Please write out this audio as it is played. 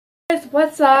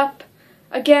what's up?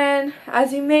 Again,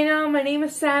 as you may know, my name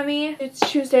is Sammy. It's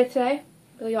Tuesday today.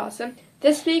 Really awesome.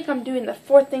 This week I'm doing the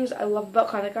 4 things I love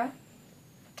about Hannukah.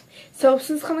 So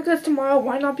since Hannukah is tomorrow,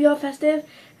 why not be all festive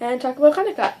and talk about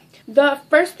Hannukah? The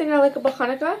first thing I like about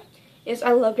Hannukah is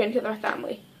I love getting together with my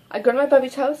family. I go to my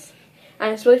baby's house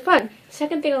and it's really fun.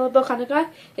 Second thing I love about Hannukah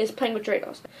is playing with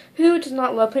Dreidels. Who does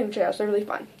not love playing with Dreidels? They're really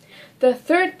fun. The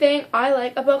third thing I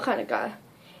like about Hannukah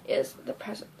is the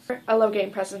presents. I love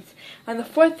getting presents. And the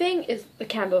fourth thing is the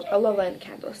candles. I love lighting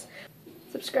candles.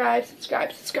 Subscribe,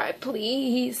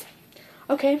 please.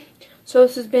 Okay, so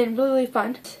this has been really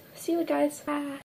fun. See you guys. Bye.